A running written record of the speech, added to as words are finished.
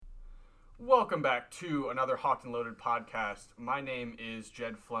Welcome back to another Hawked and Loaded podcast. My name is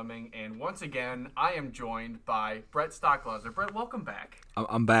Jed Fleming, and once again, I am joined by Brett Stocklauser. Brett, welcome back.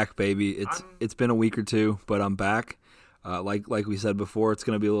 I'm back, baby. It's been a week or two, but I'm back. Like we said before, it's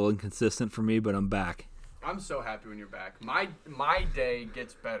going to be a little inconsistent for me, but I'm back. I'm so happy when you're back. My day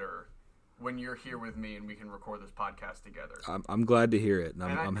gets better when you're here with me and we can record this podcast together. I'm glad to hear it, and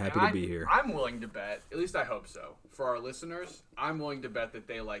I'm happy to be here. I'm willing to bet, at least I hope so, for our listeners, I'm willing to bet that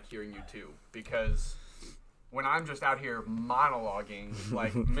they like hearing you too, because when I'm just out here monologuing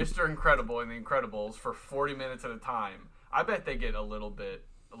like Mr. Incredible and the Incredibles for 40 minutes at a time, I bet they get a little bit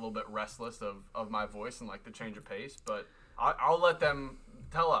restless of my voice and like the change of pace, but I'll let them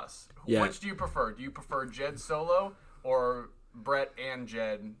tell us. Yeah. Which do you prefer? Do you prefer Jed solo or Brett and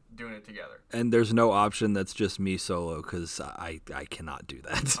Jed doing it together? And there's no option that's just me solo, because I cannot do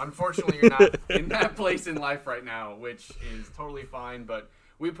that. Unfortunately, you're not in that place in life right now, which is totally fine, but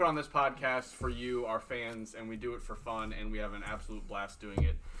we put on this podcast for you, our fans, and we do it for fun, and we have an absolute blast doing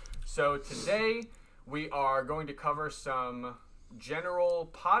it. So today, we are going to cover some general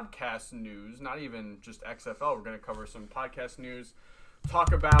podcast news, not even just XFL. We're going to cover some podcast news,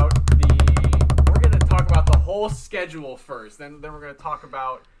 talk about the whole schedule first. Then we're going to talk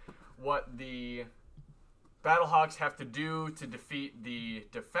about what the BattleHawks have to do to defeat the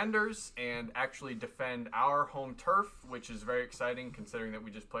Defenders and actually defend our home turf, which is very exciting considering that we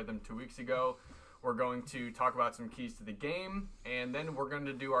just played them 2 weeks ago. We're going to talk about some keys to the game, and then we're going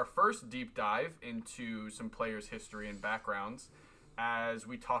to do our first deep dive into some players' history and backgrounds as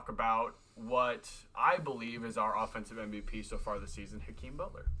we talk about what I believe is our offensive MVP so far this season, Hakeem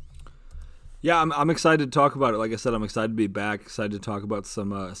Butler. Yeah, I'm excited to talk about it. Like I said, I'm excited to be back. Excited to talk about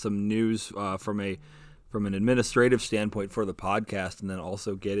some news from an administrative standpoint for the podcast, and then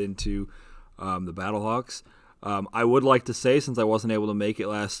also get into the BattleHawks. I would like to say, since I wasn't able to make it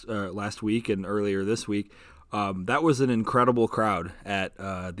last week and earlier this week, that was an incredible crowd at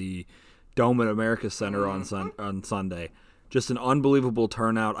the Dome at America Center on Sunday. Just an unbelievable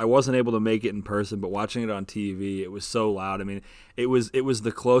turnout. I wasn't able to make it in person, but watching it on TV, it was so loud. I mean, it was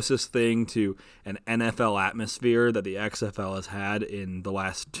the closest thing to an NFL atmosphere that the XFL has had in the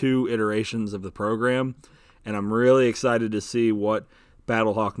last two iterations of the program, and I'm really excited to see what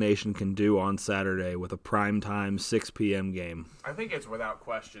Battlehawk Nation can do on Saturday with a primetime 6 p.m. game. I think it's without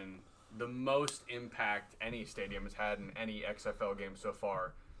question the most impact any stadium has had in any XFL game so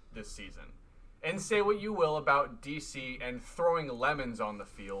far this season. And say what you will about DC and throwing lemons on the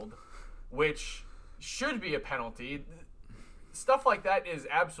field, which should be a penalty. Stuff like that is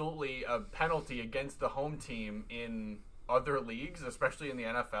absolutely a penalty against the home team in other leagues, especially in the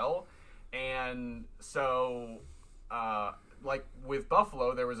NFL. And so, like with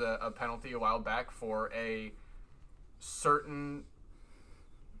Buffalo, there was a penalty a while back for a certain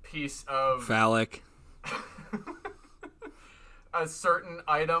piece of... phallic. A certain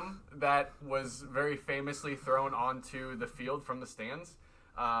item that was very famously thrown onto the field from the stands.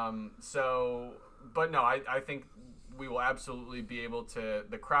 But no, I think we will absolutely be able to,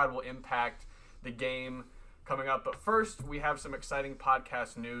 the crowd will impact the game coming up. But first, we have some exciting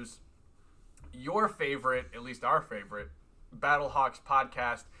podcast news. Your favorite, at least our favorite, BattleHawks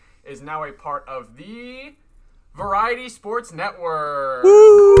podcast is now a part of the Variety Sports Network.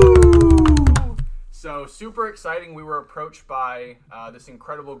 Woo! So super exciting. We were approached by this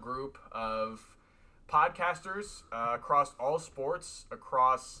incredible group of podcasters across all sports,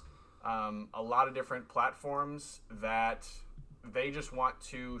 across a lot of different platforms, that they just want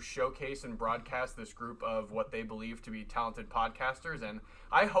to showcase and broadcast this group of what they believe to be talented podcasters. And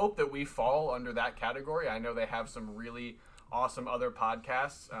I hope that we fall under that category. I know they have some really awesome other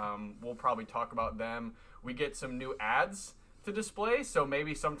podcasts. We'll probably talk about them. We get some new ads to display, so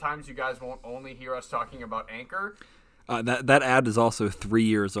maybe sometimes you guys won't only hear us talking about Anchor. That ad is also 3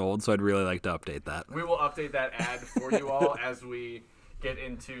 years old, so I'd really like to update that. We will update that ad for you all as we get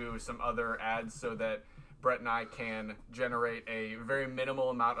into some other ads so that Brett and I can generate a very minimal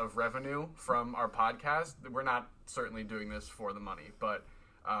amount of revenue from our podcast. We're not certainly doing this for the money, but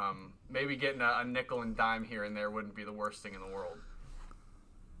maybe getting a nickel and dime here and there wouldn't be the worst thing in the world.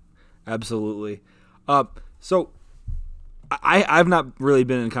 Absolutely. So I've not really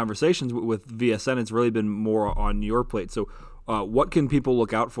been in conversations with VSN. It's really been more on your plate. So what can people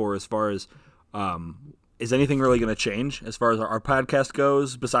look out for as far as is anything really going to change as far as our podcast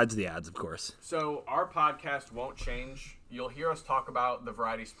goes, besides the ads, of course? So our podcast won't change. You'll hear us talk about the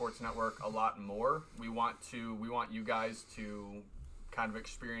Variety Sports Network a lot more. We want you guys to kind of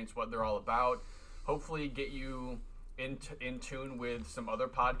experience what they're all about. Hopefully get you in tune with some other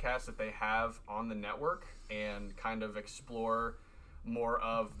podcasts that they have on the network and kind of explore more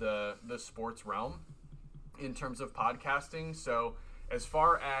of the sports realm in terms of podcasting. So as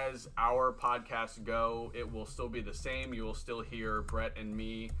far as our podcasts go, it will still be the same. You will still hear Brett and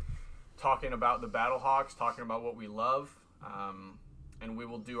me talking about the BattleHawks, talking about what we love, and we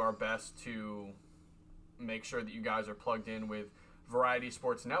will do our best to make sure that you guys are plugged in with Variety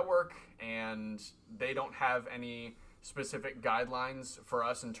Sports Network, and they don't have any specific guidelines for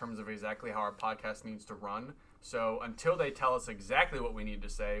us in terms of exactly how our podcast needs to run. So until they tell us exactly what we need to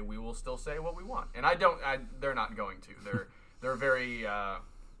say, we will still say what we want. And they're not going to. They're very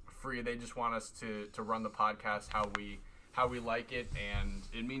free. They just want us to run the podcast how we like it, and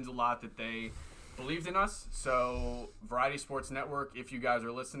it means a lot that they believed in us. So Variety Sports Network, if you guys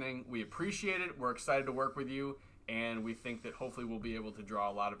are listening, we appreciate it. We're excited to work with you, and we think that hopefully we'll be able to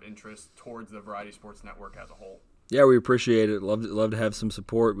draw a lot of interest towards the Variety Sports Network as a whole. Yeah, we appreciate it. Love to have some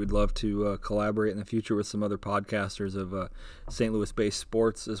support. We'd love to collaborate in the future with some other podcasters of St. Louis-based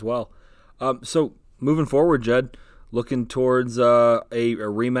sports as well. So moving forward, Jed, looking towards a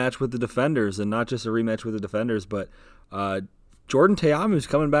rematch with the Defenders, and not just a rematch with the Defenders, but Jordan Teamu's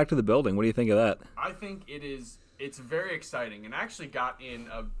coming back to the building. What do you think of that? I think it's very exciting, and actually got in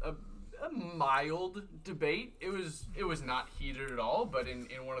a mild debate. It was not heated at all, but in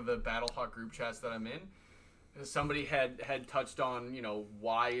one of the BattleHawk group chats that I'm in, somebody had touched on,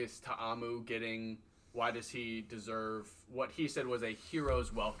 why does he deserve what he said was a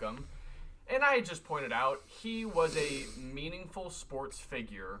hero's welcome. And I had just pointed out he was a meaningful sports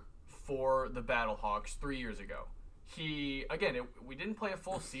figure for the BattleHawks 3 years ago. We didn't play a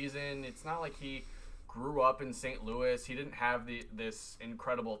full season. It's not like he grew up in St. Louis. He didn't have this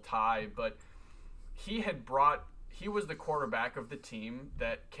incredible tie, but he was the quarterback of the team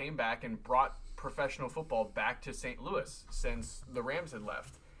that came back and brought professional football back to St. Louis since the Rams had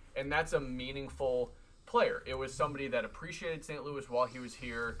left. And that's a meaningful player. It was somebody that appreciated St. Louis while he was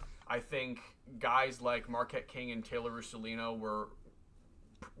here. I think guys like Marquette King and Taylor Russolino were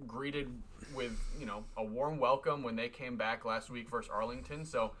greeted with, a warm welcome when they came back last week versus Arlington.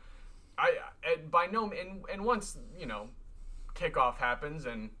 So once, kickoff happens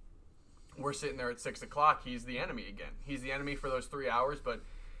and we're sitting there at 6:00, he's the enemy again. He's the enemy for those 3 hours, but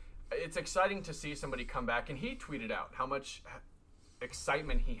it's exciting to see somebody come back, and he tweeted out how much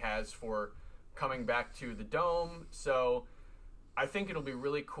excitement he has for coming back to the Dome. So I think it'll be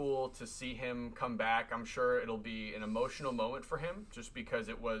really cool to see him come back. I'm sure it'll be an emotional moment for him just because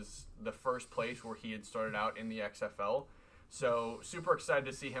it was the first place where he had started out in the XFL. So super excited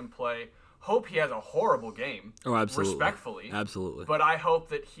to see him play. Hope he has a horrible game. Oh, absolutely. Respectfully. Absolutely. But I hope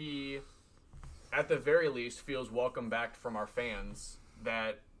that he, at the very least, feels welcome back from our fans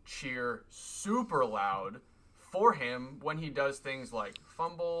that cheer super loud for him when he does things like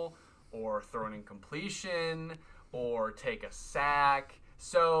fumble or throw an incompletion or take a sack.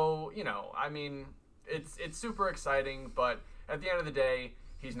 So, it's super exciting, but at the end of the day,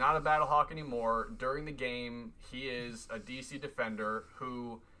 he's not a BattleHawk anymore. During the game, he is a DC Defender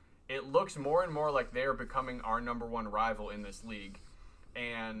who it looks more and more like they're becoming our number one rival in this league.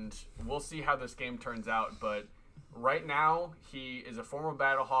 And we'll see how this game turns out, but right now, he is a former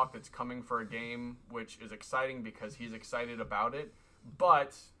BattleHawk that's coming for a game, which is exciting because he's excited about it.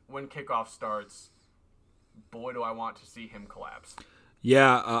 But when kickoff starts, boy, do I want to see him collapse.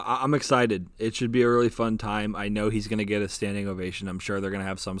 Yeah, I'm excited. It should be a really fun time. I know he's going to get a standing ovation. I'm sure they're going to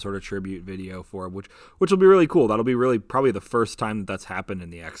have some sort of tribute video for him, which will be really cool. That'll be really probably the first time that's happened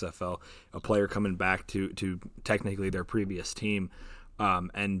in the XFL, a player coming back to technically their previous team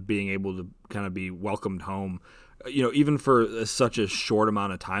and being able to kind of be welcomed home. Even for such a short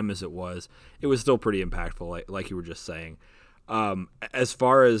amount of time as it was still pretty impactful, like you were just saying. As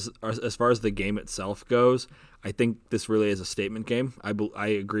far as the game itself goes, I think this really is a statement game. I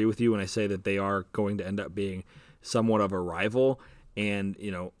agree with you when I say that they are going to end up being somewhat of a rival, and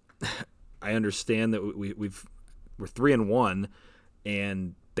I understand that we're 3-1,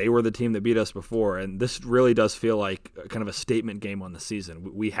 and they were the team that beat us before, and this really does feel like kind of a statement game on the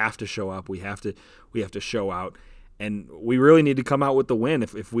season. We have to show up. We have to show out. And we really need to come out with the win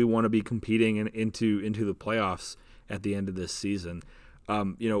if we want to be competing into the playoffs at the end of this season.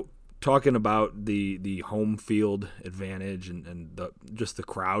 Talking about the home field advantage and just the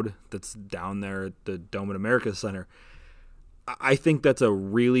crowd that's down there at the Dome at America Center, I think that's a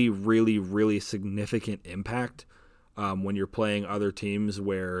really, really, really significant impact when you're playing other teams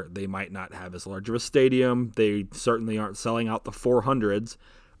where they might not have as large of a stadium. They certainly aren't selling out the 400s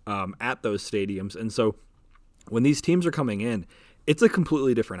at those stadiums. And so when these teams are coming in, it's a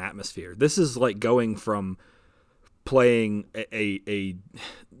completely different atmosphere. This is like going from playing a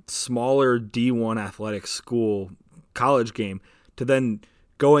smaller D1 athletic school college game to then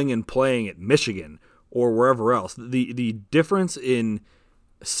going and playing at Michigan or wherever else. The difference in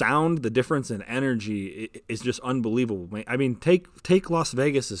sound, the difference in energy is just unbelievable. I mean, take Las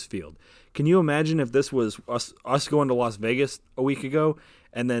Vegas's field. Can you imagine if this was us going to Las Vegas a week ago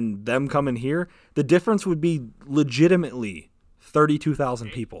and then them coming here? The difference would be legitimately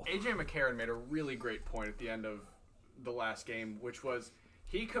 32,000 people. AJ McCarron made a really great point at the end of the last game, which was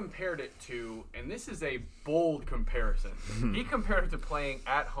he compared it to, and this is a bold comparison, he compared it to playing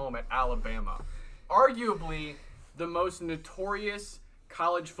at home at Alabama, arguably the most notorious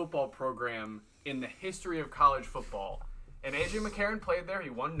college football program in the history of college football. And AJ McCarron played there. He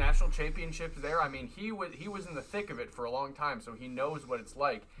won national championships there. I mean, he was in the thick of it for a long time, so he knows what it's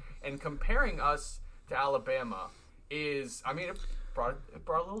like. And comparing us to Alabama is, I mean, it brought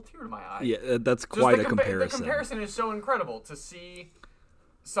a little tear to my eye. Yeah, that's quite a comparison. The comparison is so incredible to see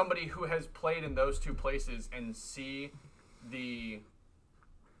somebody who has played in those two places and see the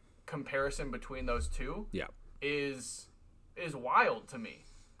comparison between those two. Yeah. is wild to me.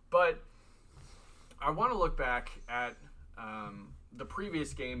 But I want to look back at the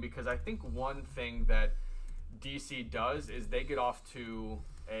previous game, because I think one thing that DC does is they get off to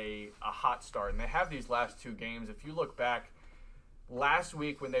a hot start, and they have these last two games. If you look back last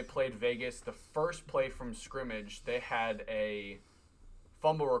week when they played Vegas, the first play from scrimmage, they had a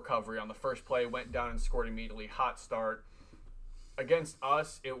fumble recovery on the first play, went down and scored immediately. Hot start. Against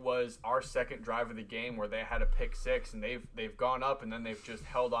us, it was our second drive of the game where they had a pick six, and they've gone up, and then they've just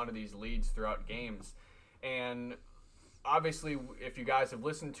held on to these leads throughout games. And obviously, if you guys have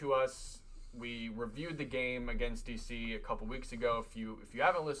listened to us, we reviewed the game against DC a couple weeks ago. If you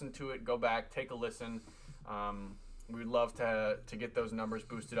haven't listened to it, go back, take a listen. We'd love to get those numbers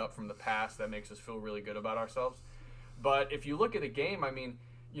boosted up from the past. That makes us feel really good about ourselves. But if you look at the game, I mean,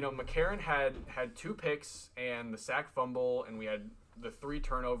 you know, McCarron had two picks and the sack fumble, and we had the 3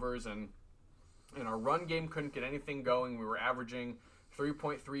 turnovers, and our run game couldn't get anything going. We were averaging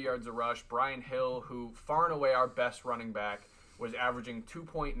 3.3 yards a rush. Brian Hill, who far and away our best running back, was averaging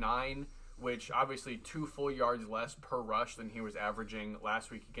 2.9, which obviously 2 full yards less per rush than he was averaging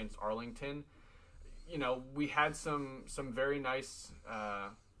last week against Arlington. You know, we had some very nice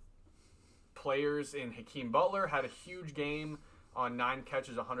players in Hakeem Butler, had a huge game on 9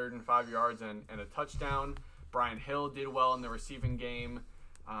 catches, 105 yards, and a touchdown. Brian Hill did well in the receiving game.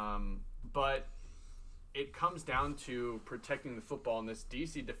 But it comes down to protecting the football, and this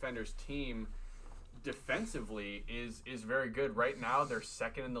DC Defenders team defensively is very good. Right now, they're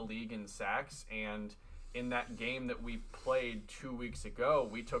second in the league in sacks, and in that game that we played 2 weeks ago,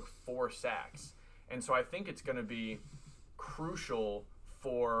 we took 4 sacks. And so I think it's going to be crucial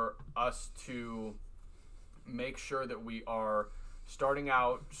for us to make sure that we are starting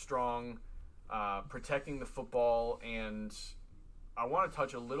out strong, protecting the football. And I want to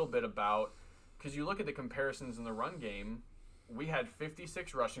touch a little bit about, because you look at the comparisons in the run game, we had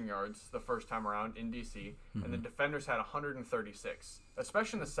 56 rushing yards the first time around in DC, and the Defenders had 136.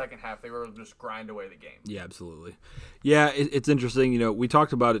 Especially in the second half, they were able to just grind away the game. Yeah, absolutely. Yeah, it's interesting. You know, we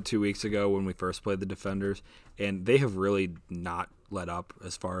talked about it 2 weeks ago when we first played the Defenders, and they have really not let up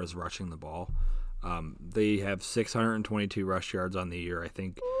as far as rushing the ball. They have 622 rush yards on the year. I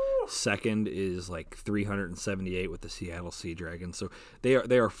think second is like 378 with the Seattle Sea Dragons. So they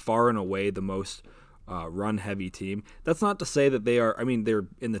are far and away the most run-heavy team. That's not to say that they are, I mean, they're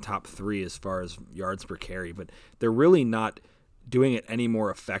in the top 3 as far as yards per carry, but they're really not doing it any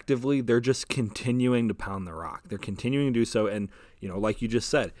more effectively. They're just continuing to pound the rock. They're continuing to do so, and, you know, like you just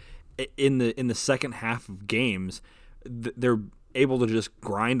said, in the second half of games, they're able to just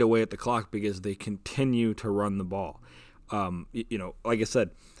grind away at the clock because they continue to run the ball. You know, like I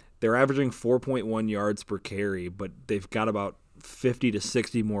said, they're averaging 4.1 yards per carry, but they've got about 50 to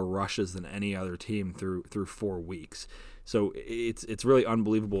 60 more rushes than any other team through 4 weeks. So it's really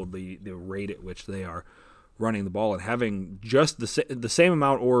unbelievable the rate at which they are running the ball and having just the same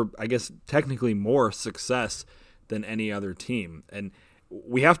amount, or I guess technically more success than any other team. And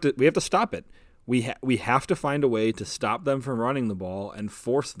we have to stop it. We have to find a way to stop them from running the ball and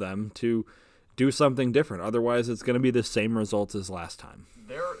force them to do something different. Otherwise, it's going to be the same results as last time.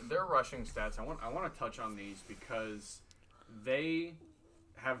 Their rushing stats, I want to touch on these because they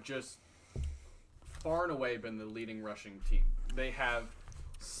have just far and away been the leading rushing team. They have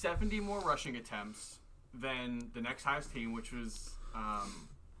 70 more rushing attempts than the next highest team, which was,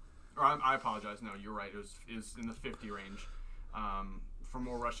 I apologize. No, you're right. It was in the 50 range for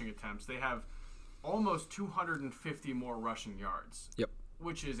more rushing attempts. They have almost 250 more rushing yards. Yep.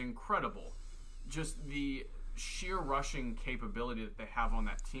 Which is incredible. Just the sheer rushing capability that they have on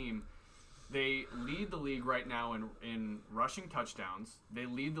that team. They lead the league right now in rushing touchdowns. They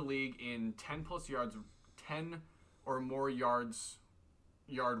lead the league in 10-plus yards, 10 or more yard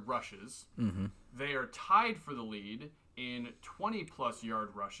rushes. Mm-hmm. They are tied for the lead in 20-plus yard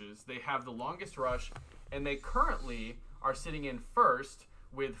rushes. They have the longest rush, and they currently are sitting in first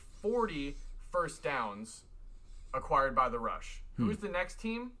with 40 first downs acquired by the rush. Who's the next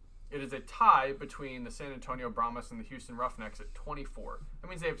team? It is a tie between the San Antonio Brahmas and the Houston Roughnecks at 24. That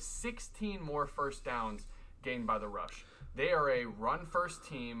means they have 16 more first downs gained by the rush. They are a run-first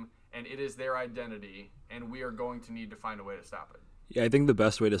team, and it is their identity, and we are going to need to find a way to stop it. Yeah, I think the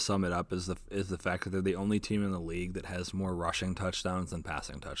best way to sum it up is the fact that they're the only team in the league that has more rushing touchdowns than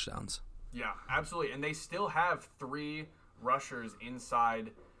passing touchdowns. Yeah, absolutely. And they still have 3 rushers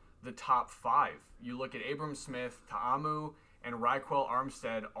inside the top 5. You look at Abram Smith, Ta'amu, and Raquel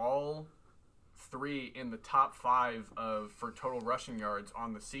Armstead, all 3 in the top 5 for total rushing yards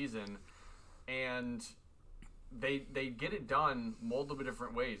on the season. And they get it done multiple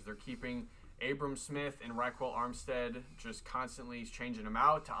different ways. They're keeping Abram Smith and Raquel Armstead just constantly changing them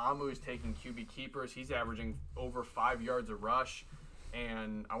out. Ta'amu is taking QB keepers. He's averaging over 5 yards a rush.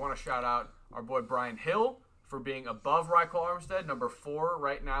 And I want to shout out our boy Brian Hill for being above Raquel Armstead, number 4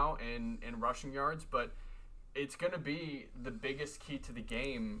 right now in rushing yards. But it's going to be the biggest key to the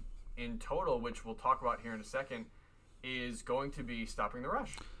game in total, which we'll talk about here in a second, is going to be stopping the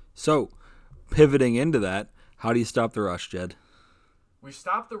rush. So, pivoting into that, how do you stop the rush, Jed? We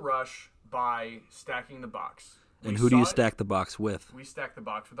stop the rush by stacking the box. And who do you stack the box with? We stack the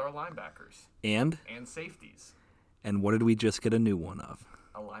box with our linebackers. And safeties. And what did we just get a new one of?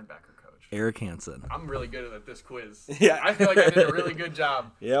 A linebacker coach. Eric Hansen. I'm really good at this quiz. Yeah. I feel like I did a really good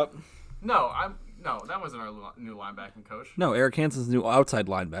job. Yep. No, that wasn't our new linebacking coach. No, Eric Hansen's new outside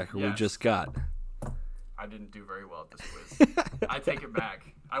linebacker we just got. I didn't do very well at this quiz. I take it back.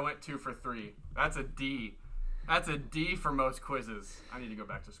 I went 2 for 3. That's a D. That's a D for most quizzes. I need to go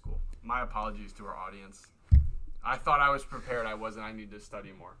back to school. My apologies to our audience. I thought I was prepared. I wasn't. I need to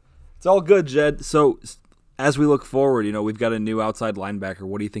study more. It's all good, Jed. So, as we look forward, we've got a new outside linebacker.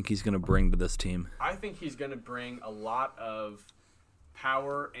 What do you think he's going to bring to this team? I think he's going to bring a lot of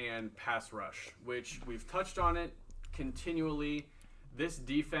power and pass rush, which we've touched on it continually. This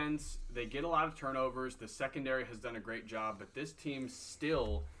defense, they get a lot of turnovers. The secondary has done a great job, but this team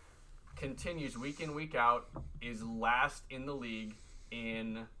still continues week in, week out, is last in the league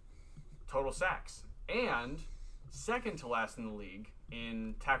in total sacks and second to last in the league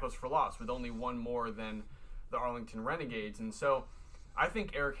in tackles for loss, with only 1 more than the Arlington Renegades. And so I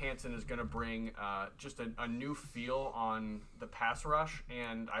think Eric Hansen is going to bring just a new feel on the pass rush,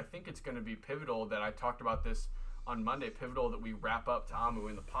 and I think it's going to be pivotal that I talked about this on Monday, pivotal that we wrap up Ta'amu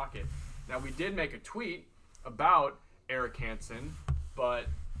in the pocket. Now, we did make a tweet about Eric Hansen, but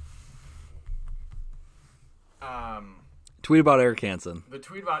tweet about Eric Hansen. The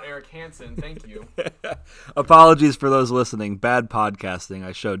tweet about Eric Hansen, thank you. Apologies for those listening. Bad podcasting.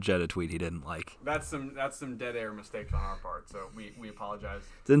 I showed Jed a tweet he didn't like. That's some dead air mistakes on our part, so we apologize.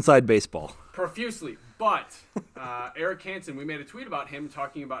 It's inside baseball. Profusely. But Eric Hansen, we made a tweet about him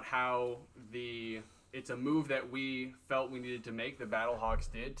talking about how it's a move that we felt we needed to make, the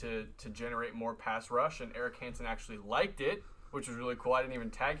BattleHawks did, to generate more pass rush, and Eric Hansen actually liked it, which was really cool. I didn't even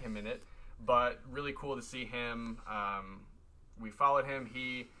tag him in it, but really cool to see him. We followed him.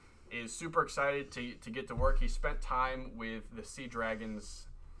 He is super excited to get to work. He spent time with the Sea Dragons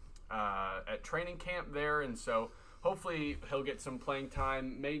at training camp there, and so hopefully he'll get some playing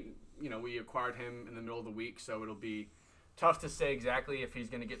time. We acquired him in the middle of the week, so it'll be tough to say exactly if he's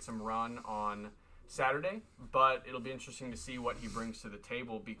going to get some run on Saturday, but it'll be interesting to see what he brings to the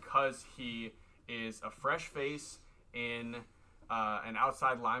table, because he is a fresh face in an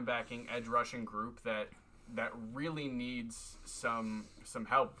outside linebacking, edge rushing group that really needs some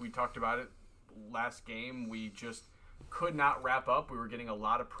help. We talked about it last game. We just could not wrap up. We were getting a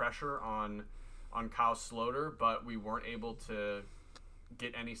lot of pressure on Kyle Sloter, but we weren't able to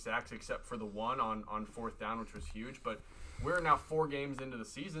get any sacks except for the one on 4th down, which was huge. But we're now 4 games into the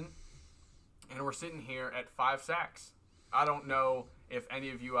season, and we're sitting here at 5 sacks. I don't know if any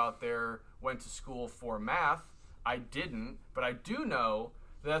of you out there went to school for math. I didn't, but I do know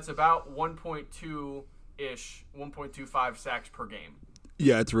that's about 1.2-ish, 1.25 sacks per game.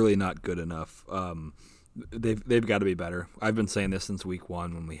 Yeah, it's really not good enough. They've got to be better. I've been saying this since week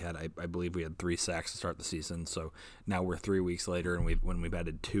 1 when we had, I believe we had 3 sacks to start the season. So now we're 3 weeks later, and we've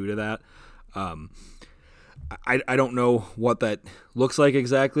added 2 to that. I don't know what that looks like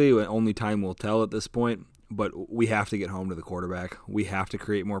exactly. Only time will tell at this point. but we have to get home to the quarterback. We have to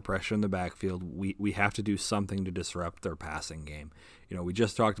create more pressure in the backfield. We have to do something to disrupt their passing game. We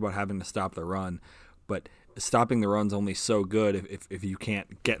just talked about having to stop the run, but stopping the run's only so good if you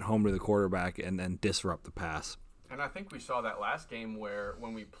can't get home to the quarterback and then disrupt the pass. And I think we saw that last game where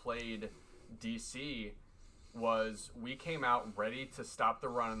when we played DC we came out ready to stop the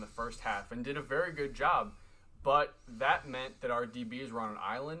run in the first half and did a very good job. But that meant that our DBs were on an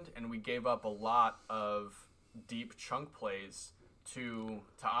island, and we gave up a lot of deep chunk plays to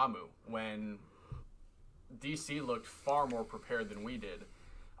Amu when DC looked far more prepared than we did.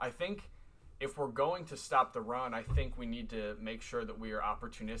 I think if we're going to stop the run, I think we need to make sure that we are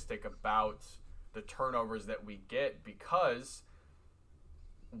opportunistic about the turnovers that we get, because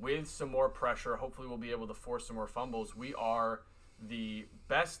with some more pressure, hopefully we'll be able to force some more fumbles. We are the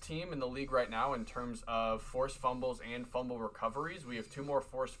best team in the league right now in terms of forced fumbles and fumble recoveries. We have 2 more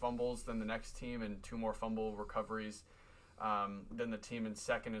forced fumbles than the next team and 2 more fumble recoveries than the team in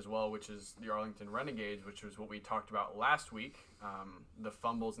second as well, which is the Arlington Renegades, which was what we talked about last week, the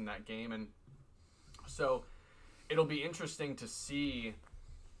fumbles in that game. And so it'll be interesting to see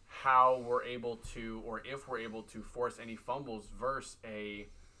how we're able to, or if we're able to, force any fumbles versus a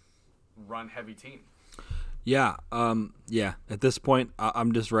run-heavy team. Yeah, At this point,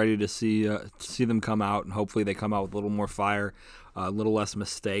 I'm just ready to see them come out, and hopefully they come out with a little more fire, a little less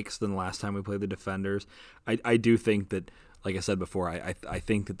mistakes than the last time we played the Defenders. I do think that, like I said before, I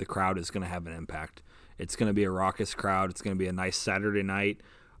think that the crowd is going to have an impact. It's going to be a raucous crowd. It's going to be a nice Saturday night.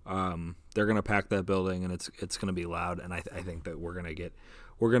 They're going to pack that building, and it's going to be loud. And I think that we're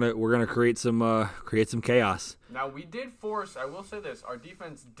gonna create some chaos. Now we did force. I will say this: our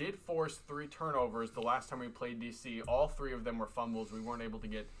defense did force 3 turnovers the last time we played DC. All 3 of them were fumbles. We weren't able to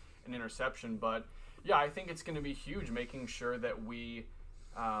get an interception, but yeah, I think it's going to be huge, making sure that we,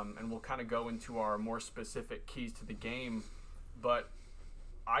 and we'll kind of go into our more specific keys to the game, but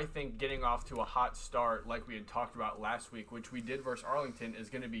I think getting off to a hot start, like we had talked about last week, which we did versus Arlington, is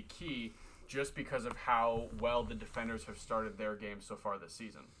going to be key, just because of how well the Defenders have started their game so far this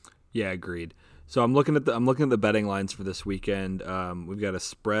season. Yeah, agreed. So I'm looking at the betting lines for this weekend. We've got a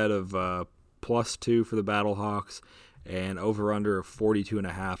spread of +2 for the BattleHawks and over/under of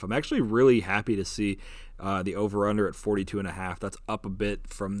 42.5. I'm actually really happy to see the over/under at 42.5. That's up a bit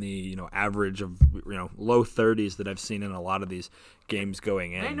from the average of low 30s that I've seen in a lot of these games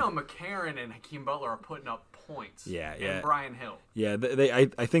going in. They know McCarron and Hakeem Butler are putting up points. Yeah. And Brian Hill. Yeah,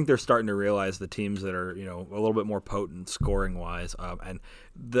 I think they're starting to realize the teams that are a little bit more potent scoring wise, and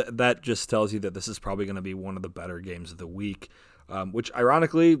that just tells you that this is probably going to be one of the better games of the week. Which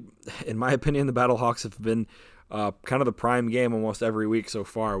ironically, in my opinion, the BattleHawks have been kind of the prime game almost every week so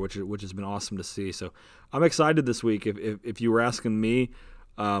far, which has been awesome to see. So I'm excited this week. If you were asking me,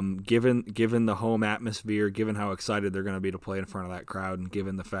 given the home atmosphere, given how excited they're going to be to play in front of that crowd, and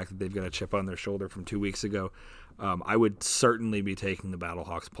given the fact that they've got a chip on their shoulder from 2 weeks ago, I would certainly be taking the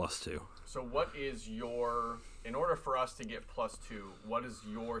BattleHawks +2. So what is in order for us to get +2, what is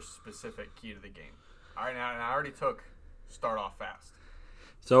your specific key to the game? All right, now, and I already took start off fast.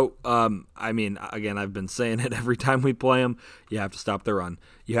 So, again, I've been saying it every time we play them. You have to stop the run.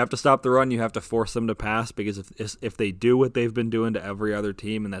 You have to stop the run. You have to force them to pass, because if they do what they've been doing to every other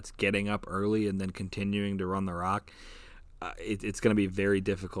team, and that's getting up early and then continuing to run the rock, it's going to be very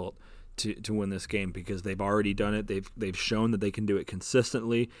difficult to win this game, because they've already done it. They've shown that they can do it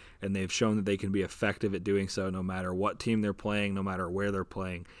consistently, and they've shown that they can be effective at doing so no matter what team they're playing, no matter where they're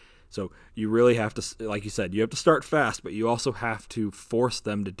playing. So you really have to, like you said, you have to start fast, but you also have to force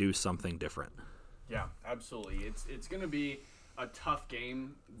them to do something different. Yeah, absolutely. It's going to be a tough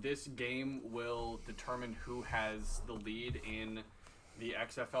game. This game will determine who has the lead in the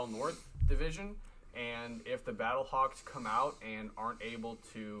XFL North division, and if the BattleHawks come out and aren't able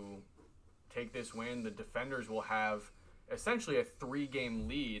to take this win, the Defenders will have essentially a 3-game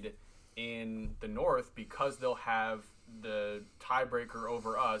lead in the North, because they'll have the tiebreaker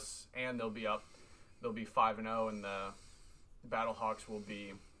over us, and they'll be 5-0, and the BattleHawks will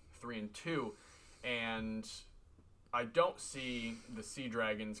be 3-2. And I don't see the Sea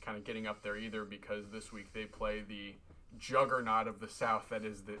Dragons kind of getting up there either, because this week they play the juggernaut of the South, that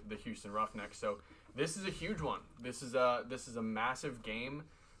is the Houston Roughnecks. So this is a huge one. This is a massive game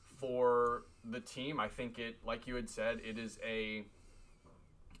for the team. I think like you had said,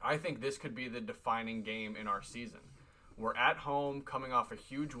 I think this could be the defining game in our season. We're at home, coming off a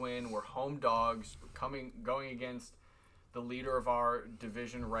huge win. We're home dogs, going against the leader of our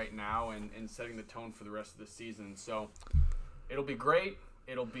division right now, and setting the tone for the rest of the season. So it'll be great.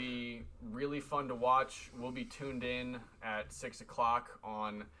 It'll be really fun to watch. We'll be tuned in at 6 o'clock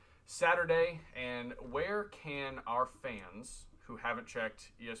on Saturday. And where can our fans who haven't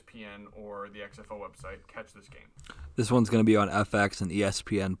checked ESPN or the XFL website catch this game? This one's going to be on FX and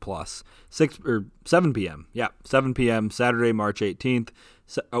ESPN Plus, 7 p.m. Yeah, 7 p.m. Saturday, March 18th.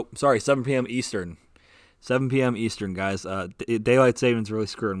 7 p.m. Eastern. 7 p.m. Eastern, guys. Daylight savings really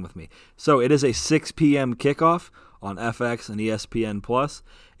screwing with me. So it is a 6 p.m. kickoff on FX and ESPN Plus.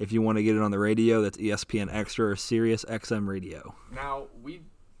 If you want to get it on the radio, that's ESPN Extra or Sirius XM Radio. Now,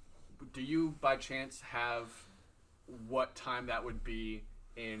 do you by chance have what time that would be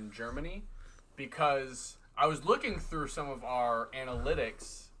in Germany? Because I was looking through some of our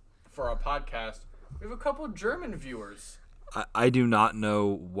analytics for our podcast. We have a couple of German viewers. I do not know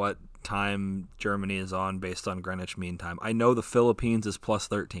what time Germany is on based on Greenwich Mean Time. I know the Philippines is plus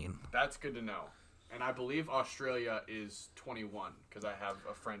 13. That's good to know. And I believe Australia is 21 because I have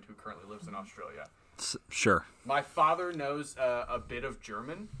a friend who currently lives in Australia. Sure. My father knows a bit of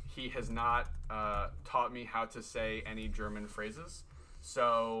German. He has not taught me how to say any German phrases.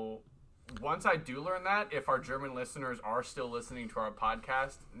 So once I do learn that, if our German listeners are still listening to our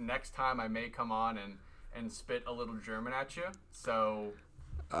podcast, next time I may come on and spit a little German at you. So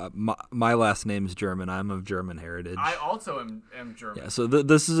my last name's German. I'm of German heritage. I also am German. Yeah, so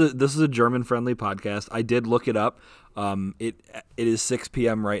this is a German-friendly podcast. I did look it up. It is 6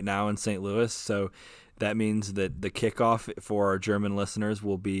 p.m. right now in St. Louis, so that means that the kickoff for our German listeners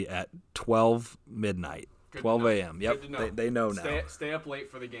will be at 12 midnight. 12 a.m. Yep, they know now. Stay up late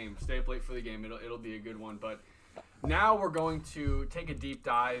for the game. It'll be a good one. But now we're going to take a deep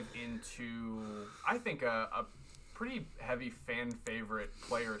dive into, I think, a pretty heavy fan favorite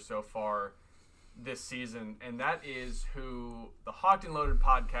player so far this season, and that is who the Hawked and Loaded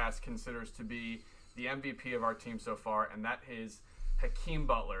podcast considers to be the MVP of our team so far, and that is Hakeem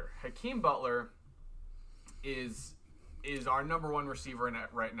Butler. Hakeem Butler is our number one receiver in it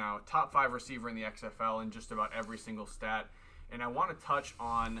right now, top 5 receiver in the XFL in just about every single stat. And I want to touch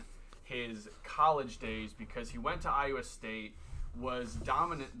on his college days because he went to Iowa State, was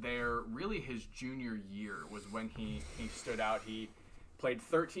dominant there. Really his junior year was when he stood out. He played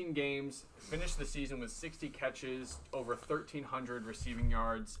 13 games, finished the season with 60 catches, over 1,300 receiving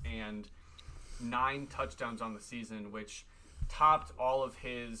yards, and 9 touchdowns on the season, which topped all of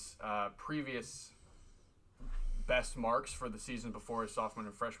his previous best marks for the season before his sophomore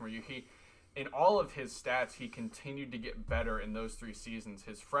and freshman year. In all of his stats, he continued to get better in those 3 seasons.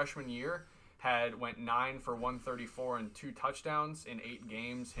 His freshman year went 9 for 134 and 2 touchdowns in 8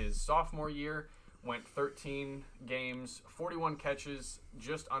 games. His sophomore year went 13 games, 41 catches,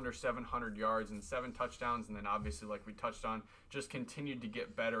 just under 700 yards and 7 touchdowns. And then obviously, like we touched on, just continued to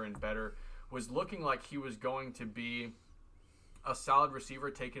get better and better. Was looking like he was going to be a solid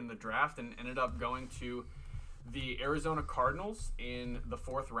receiver taken in the draft, and ended up going to the Arizona Cardinals in the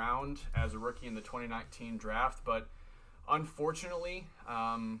 4th round as a rookie in the 2019 draft. But unfortunately,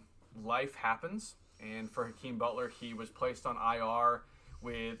 life happens, and for Hakeem Butler, he was placed on IR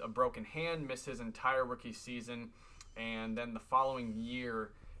with a broken hand, missed his entire rookie season, and then the following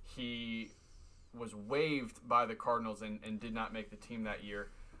year he was waived by the Cardinals and did not make the team that year.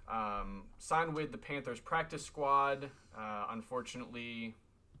 Signed with the Panthers practice squad, unfortunately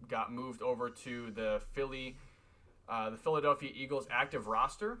got moved over to the Philadelphia Eagles active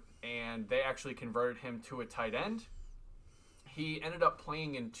roster, and they actually converted him to a tight end. He ended up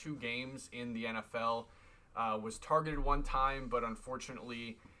playing in 2 games in the NFL, was targeted 1 time, but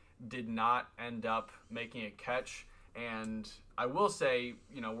unfortunately did not end up making a catch. And I will say,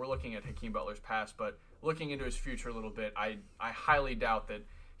 we're looking at Hakeem Butler's past, but looking into his future a little bit, I highly doubt that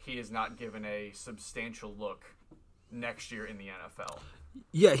he is not given a substantial look next year in the NFL.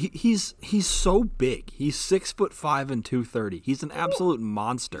 Yeah, he's so big. He's 6'5" and 230. He's an absolute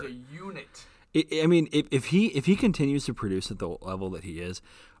monster. He's a unit. I mean, if he continues to produce at the level that he is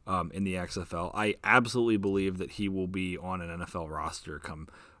in the XFL, I absolutely believe that he will be on an NFL roster come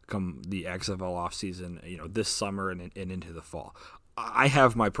the XFL offseason, this summer and into the fall. I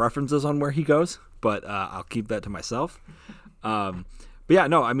have my preferences on where he goes, but I'll keep that to myself. But yeah,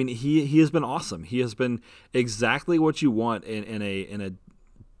 no, I mean he has been awesome. He has been exactly what you want in a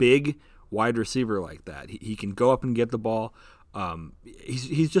big wide receiver like that. He can go up and get the ball.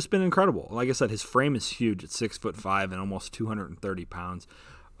 He's just been incredible. Like I said, his frame is huge at 6'5" and almost 230 pounds.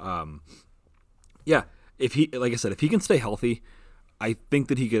 Yeah, if he can stay healthy, I think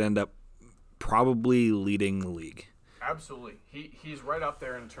that he could end up probably leading the league. Absolutely, he's right up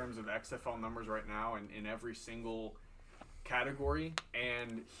there in terms of XFL numbers right now, and in every single category.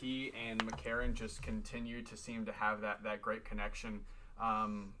 And he and McCarron just continue to seem to have that great connection.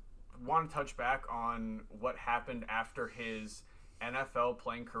 Want to touch back on what happened after his NFL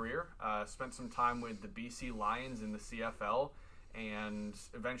playing career. Spent some time with the BC Lions in the CFL, and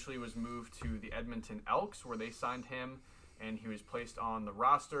eventually was moved to the Edmonton Elks, where they signed him, and he was placed on the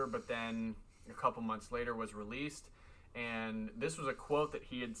roster, but then a couple months later was released. And this was a quote that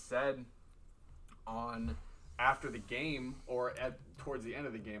he had said on after the game, or towards the end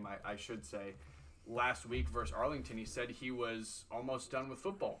of the game, I should say, last week versus Arlington. He said he was almost done with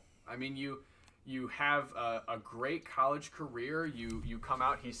football. I mean, you have a great college career. You come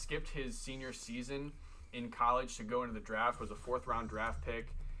out. He skipped his senior season in college to go into the draft. Was a 4th-round draft pick.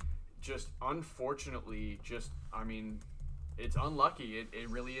 Just unfortunately, I mean, it's unlucky. It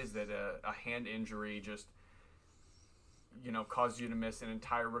really is that a hand injury just caused you to miss an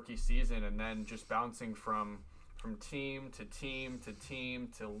entire rookie season, and then just bouncing from team to team to team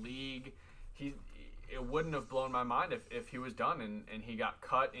to league. It wouldn't have blown my mind if he was done, and he got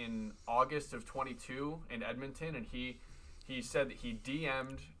cut in August of 22 in Edmonton, and he said that he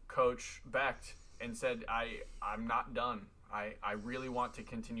DM'd Coach Becht and said, I'm not done. I really want to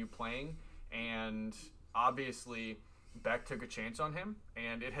continue playing, and obviously Becht took a chance on him,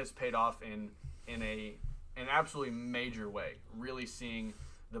 and it has paid off in an absolutely major way, really seeing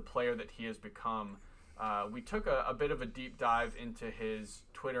the player that he has become. We took a bit of a deep dive into his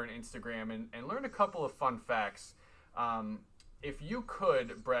Twitter and Instagram and learned a couple of fun facts. If you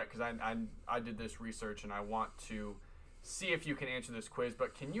could, Brett, because I did this research and I want to see if you can answer this quiz,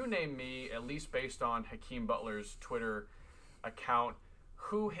 but can you name me, at least based on Hakeem Butler's Twitter account,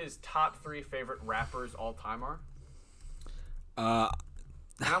 who his top 3 favorite rappers all time are?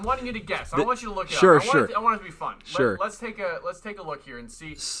 And I'm wanting you to guess. I don't want you to look it up. I want it to be fun. Sure. Let's take a look here and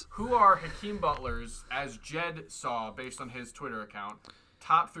see who are Hakeem Butler's, as Jed saw based on his Twitter account,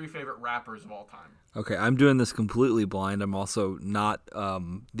 top 3 favorite rappers of all time. Okay, I'm doing this completely blind. I'm also not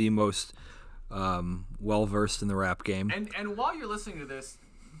the most well-versed in the rap game. And while you're listening to this,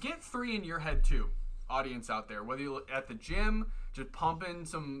 get 3 in your head too, audience out there. Whether you're at the gym, just pumping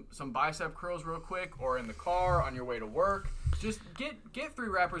some bicep curls real quick, or in the car on your way to work, just get 3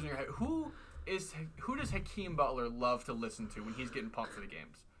 rappers in your head. Who does Hakeem Butler love to listen to when he's getting pumped for the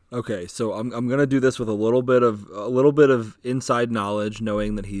games? Okay, so I'm gonna do this with a little bit of inside knowledge,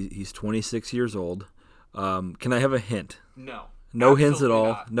 knowing that he's 26 years old. Can I have a hint? No. No hints at all.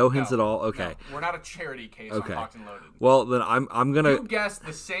 Not. No hints at all. Okay. No. We're not a charity case on Locked and Loaded. Well, then I'm gonna. You guess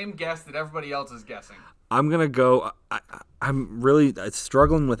the same guess that everybody else is guessing. I'm gonna go. I'm really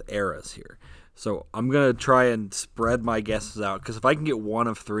struggling with eras here, so I'm gonna try and spread my guesses out. Because if I can get 1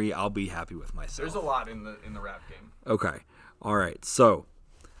 of 3, I'll be happy with myself. There's a lot in the rap game. Okay. All right. So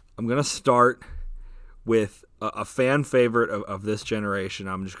I'm gonna start with a fan favorite of this generation.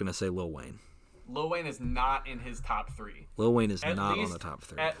 I'm just gonna say Lil Wayne. Lil Wayne is not in his top 3. Lil Wayne is not on the top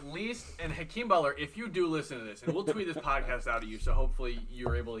 3. At least, and Hakeem Butler, if you do listen to this, and we'll tweet this podcast out to you, so hopefully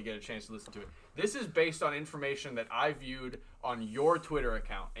you're able to get a chance to listen to it. This is based on information that I viewed on your Twitter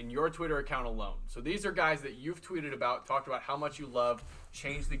account, and your Twitter account alone. So these are guys that you've tweeted about, talked about how much you love,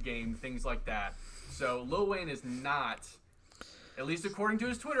 changed the game, things like that. So Lil Wayne is not, at least according to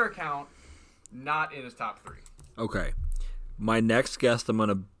his Twitter account, not in his top 3. Okay. My next guest I'm going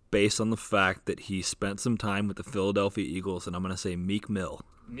to base on the fact that he spent some time with the Philadelphia Eagles, and I'm going to say Meek Mill.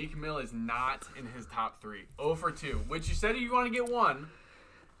 Meek Mill is not in his top 3. 0 for 2, which you said you want to get 1.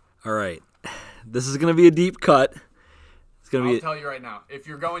 All right. This is going to be a deep cut. I'll tell you right now, if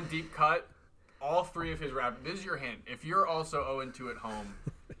you're going deep cut, all 3 of his rap, this is your hint. If you're also 0-2 at home,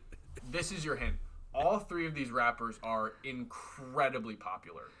 this is your hint. All 3 of these rappers are incredibly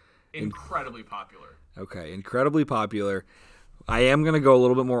popular. Incredibly popular. Okay, incredibly popular. I am gonna go a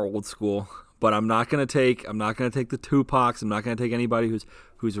little bit more old school, but I'm not gonna take the Tupacs. I'm not gonna take anybody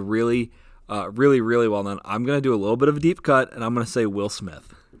who's really well known. I'm gonna do a little bit of a deep cut, and I'm gonna say Will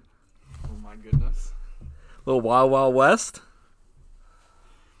Smith. Oh my goodness. Little Wild Wild West.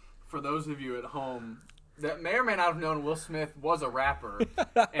 For those of you at home that may or may not have known, Will Smith was a rapper,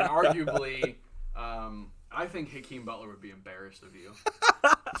 and arguably, I think Hakeem Butler would be embarrassed of you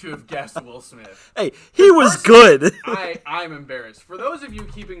to have guessed Will Smith. Hey, he was good. I'm embarrassed. For those of you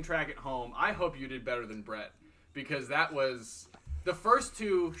keeping track at home, I hope you did better than Brett, because that was the first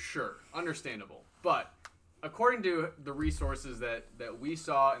 2, sure, understandable. But according to the resources that we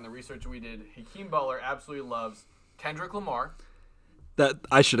saw and the research we did, Hakeem Butler absolutely loves Kendrick Lamar. That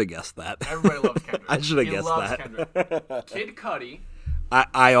I should have guessed that. Everybody loves Kendrick. I should have guessed that. Kendrick. Kid Cudi.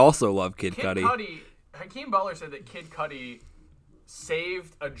 I also love Kid Cudi. Hakeem Butler said that Kid Cudi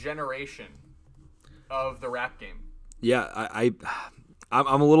saved a generation of the rap game. Yeah,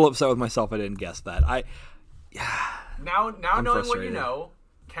 I'm a little upset with myself I didn't guess that. Now knowing what you know,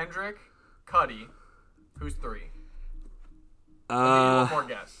 Kendrick, Cudi, who's 3? I'll give you one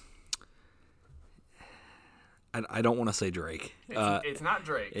more guess. I don't want to say Drake. It's not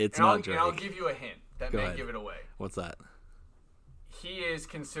Drake. It's and not Drake. And I'll give you a hint that may give it away. What's that? He is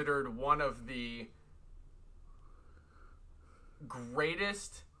considered one of the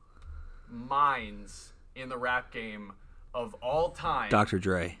greatest minds in the rap game of all time. Dr.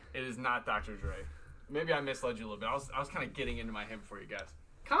 Dre. It is not Dr. Dre. Maybe I misled you a little bit. I was kind of getting into my hint before you guessed.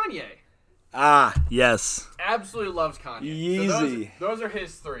 Kanye. Ah, yes. Absolutely loves Kanye. Easy. So those are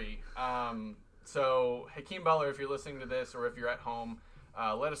his three. So Hakeem Butler, if you're listening to this or if you're at home,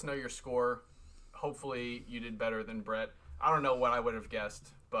 let us know your score. Hopefully you did better than Brett. I don't know what I would have guessed,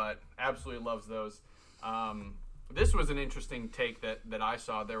 but absolutely loves those. This was an interesting take that I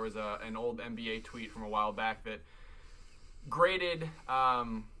saw. There was an old NBA tweet from a while back that graded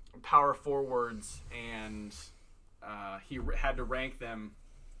power forwards, and he had to rank them.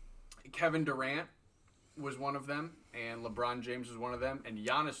 Kevin Durant was one of them, and LeBron James was one of them, and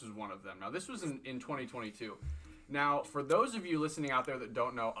Giannis was one of them. Now, this was in 2022. Now, for those of you listening out there that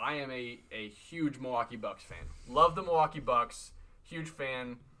don't know, I am a huge Milwaukee Bucks fan. Love the Milwaukee Bucks. Huge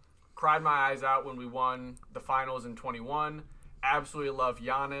fan. Cried my eyes out when we won the finals in 21. Absolutely love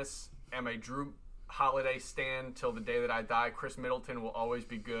Giannis. Am a Drew Holiday stan till the day that I die. Chris Middleton will always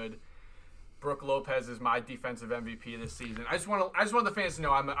be good. Brook Lopez is my defensive MVP this season. I just want the fans to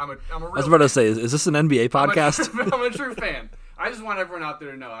know I'm a real I was about to say, is this an NBA podcast? I'm a true fan. I just want everyone out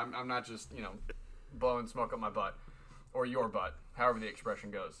there to know I'm not just, blowing smoke up my butt or your butt, however the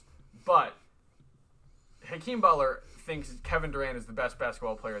expression goes. But Hakeem Butler thinks Kevin Durant is the best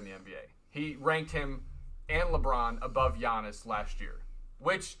basketball player in the NBA. He ranked him and LeBron above Giannis last year,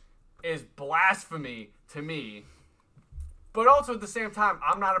 which is blasphemy to me. But also at the same time,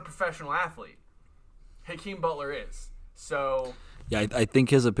 I'm not a professional athlete. Hakeem Butler is. So yeah, I think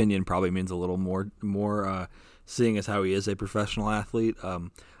his opinion probably means a little more seeing as how he is a professional athlete.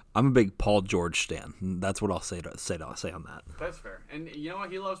 I'm a big Paul George stan. That's what I'll say on that. That's fair. And you know what?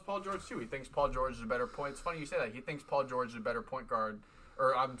 He loves Paul George too. He thinks Paul George is a better point. It's funny you say that. He thinks Paul George is a better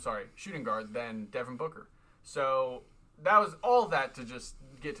shooting guard than Devin Booker. So that was all that to just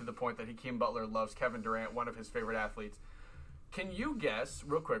get to the point that Hakeem Butler loves Kevin Durant, one of his favorite athletes. Can you guess,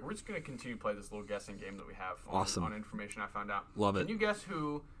 real quick, we're just going to continue to play this little guessing game that we have on information I found out. Love it. Can you guess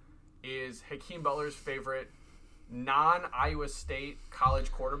who is Hakeem Butler's favorite non-Iowa State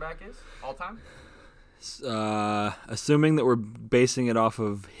college quarterback is all time? Assuming that we're basing it off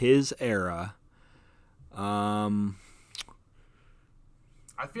of his era, I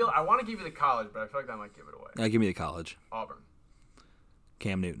want to give you the college, but I feel like that might give it away. Give me the college. Auburn.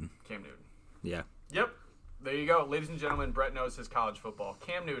 Cam Newton. Yeah. Yep. There you go. Ladies and gentlemen, Brett knows his college football.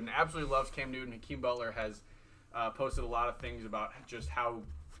 Cam Newton. Absolutely loves Cam Newton. Hakeem Butler has posted a lot of things about just how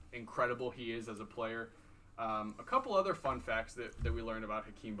incredible he is as a player. A couple other fun facts that we learned about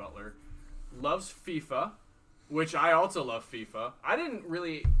Hakeem Butler. Loves FIFA, which I also love FIFA. I didn't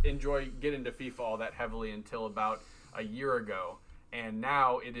really get into FIFA all that heavily until about a year ago, and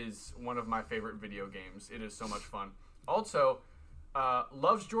now it is one of my favorite video games. It is so much fun. Also,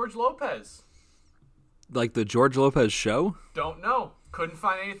 loves George Lopez. Like the George Lopez show? Don't know. Couldn't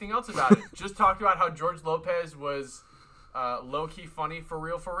find anything else about it. Just talked about how George Lopez was low-key funny for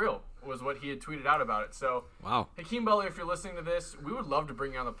real, was what he had tweeted out about it. So, wow. Hakeem Butler, if you're listening to this, we would love to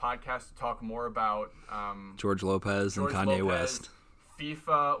bring you on the podcast to talk more about George Lopez and Kanye West.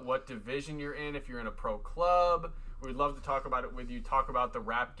 FIFA, what division you're in, if you're in a pro club. We'd love to talk about it with you, talk about the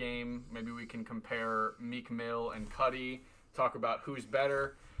rap game. Maybe we can compare Meek Mill and Cudi, talk about who's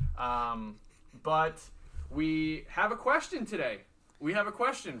better. But we have a question today. We have a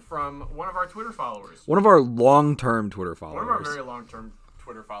question from one of our Twitter followers. One of our long-term Twitter followers. One of our very long-term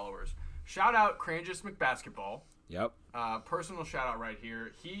Twitter followers. Shout out Crangus McBasketball. Yep. Personal shout out right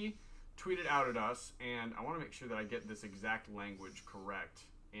here. He tweeted out at us, and I want to make sure that I get this exact language correct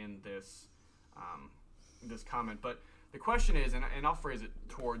in this this comment. But the question is, and I'll phrase it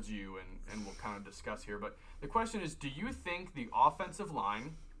towards you, and we'll kind of discuss here. But the question is, do you think the offensive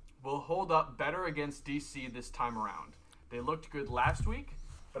line will hold up better against DC this time around? They looked good last week,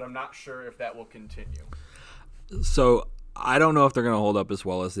 but I'm not sure if that will continue. So I don't know if they're going to hold up as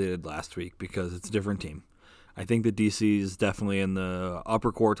well as they did last week because it's a different team. I think the DC is definitely in the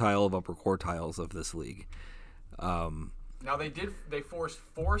upper quartile of upper quartiles of this league. Now they forced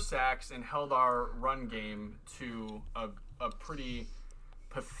 4 sacks and held our run game to a pretty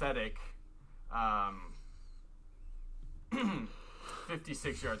pathetic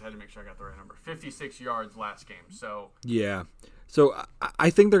 56 yards. I had to make sure I got the right number. 56 yards last game. So yeah. So I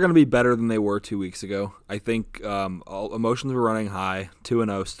think they're going to be better than they were 2 weeks ago. I think all emotions were running high.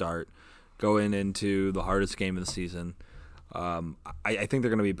 2-0 start, going into the hardest game of the season. I think they're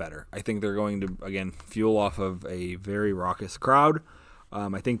going to be better. I think they're going to, again, fuel off of a very raucous crowd.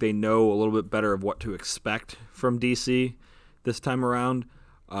 I think they know a little bit better of what to expect from DC this time around.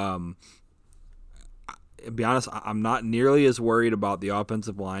 To be honest, I'm not nearly as worried about the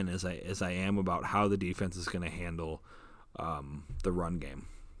offensive line as I am about how the defense is going to handle the run game.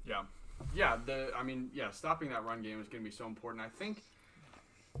 Yeah. Stopping that run game is going to be so important.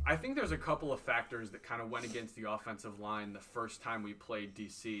 I think there's a couple of factors that kind of went against the offensive line the first time we played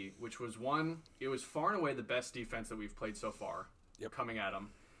DC, which was one, it was far and away the best defense that we've played so far. Coming at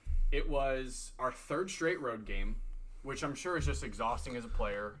them. It was our third straight road game, which I'm sure is just exhausting as a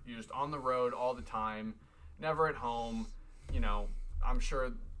player. You're just on the road all the time, never at home. I'm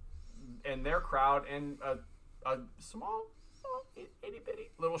sure, and their crowd, and a small, itty-bitty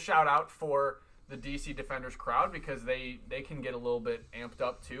little shout-out for the DC Defenders crowd, because they can get a little bit amped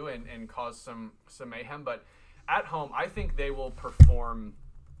up too and cause some mayhem. But at home, I think they will perform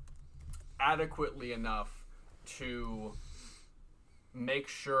adequately enough to make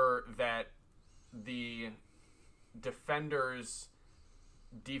sure that the Defenders'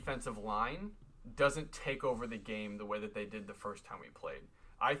 defensive line doesn't take over the game the way that they did the first time we played.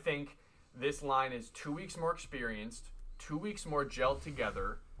 I think this line is 2 weeks more experienced, 2 weeks more gelled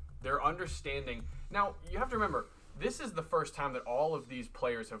together. They're understanding. Now, you have to remember, this is the first time that all of these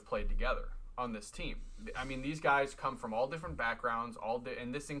players have played together on this team. I mean, these guys come from all different backgrounds,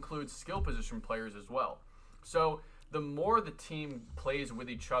 and this includes skill position players as well. So the more the team plays with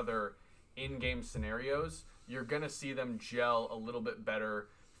each other in game scenarios, you're going to see them gel a little bit better,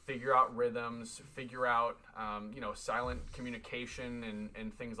 figure out rhythms, figure out silent communication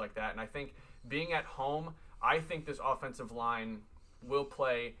and things like that. And I think being at home, I think this offensive line will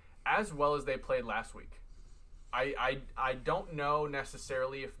play as well as they played last week. I don't know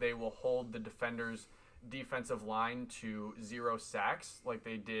necessarily if they will hold the Defenders' defensive line to 0 sacks like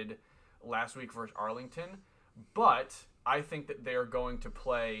they did last week versus Arlington, but I think that they're going to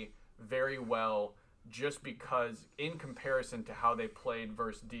play very well just because in comparison to how they played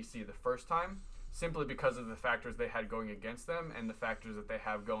versus DC the first time, simply because of the factors they had going against them and the factors that they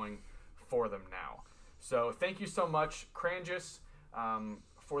have going for them now. So thank you so much, Crangus,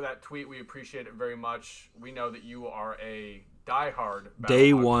 for that tweet. We appreciate it very much. We know that you are a diehard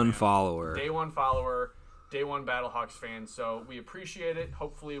Day one fan. follower. Day one follower, Day one BattleHawks fan. So we appreciate it.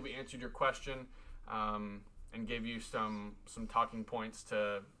 Hopefully we answered your question and gave you some talking points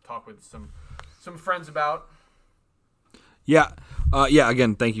to talk with some friends about. Yeah.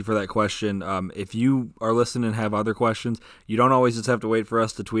 Again, thank you for that question. If you are listening and have other questions, you don't always just have to wait for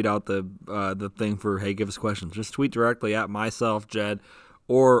us to tweet out the thing for, hey, give us questions. Just tweet directly at myself, Jed,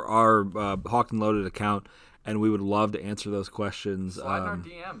 or our Hawked and Loaded account, and we would love to answer those questions. Slide in our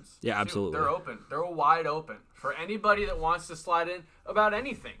DMs. Yeah, absolutely. They're open. They're wide open for anybody that wants to slide in about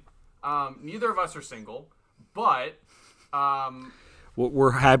anything. Neither of us are single, but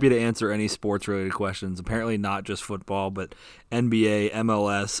we're happy to answer any sports-related questions. Apparently not just football, but NBA,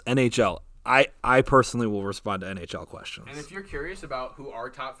 MLS, NHL. I personally will respond to NHL questions. And if you're curious about who our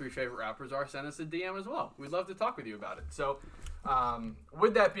top 3 favorite rappers are, send us a DM as well. We'd love to talk with you about it. So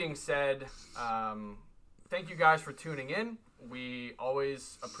with that being said, thank you guys for tuning in. We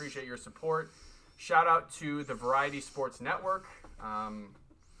always appreciate your support. Shout out to the Variety Sports Network.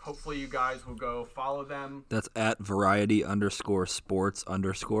 Hopefully you guys will go follow them. That's at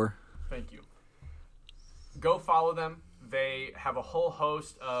variety_sports_. Thank you. Go follow them. They have a whole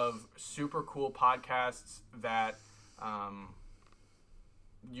host of super cool podcasts that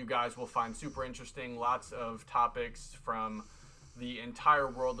you guys will find super interesting. Lots of topics from the entire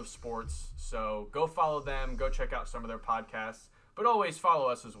world of sports. So go follow them. Go check out some of their podcasts. But always follow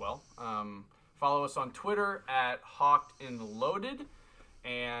us as well. Follow us on Twitter at Hawked and Loaded.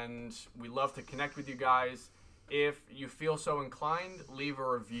 And we love to connect with you guys. If you feel so inclined, leave a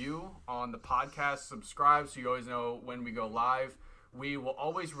review on the podcast. Subscribe so you always know when we go live. We will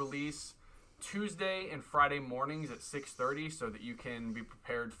always release Tuesday and Friday mornings at 6:30 so that you can be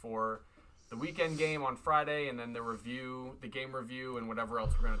prepared for the weekend game on Friday and then the game review, and whatever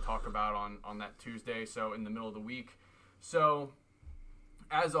else we're going to talk about on that Tuesday, so in the middle of the week. So,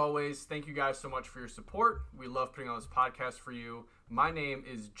 as always, thank you guys so much for your support. We love putting on this podcast for you. My name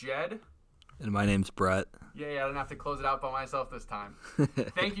is Jed. And my name's Brett. Yeah, I didn't have to close it out by myself this time.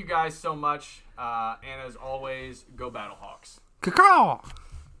 Thank you guys so much. And as always, go BattleHawks. Caw-caw!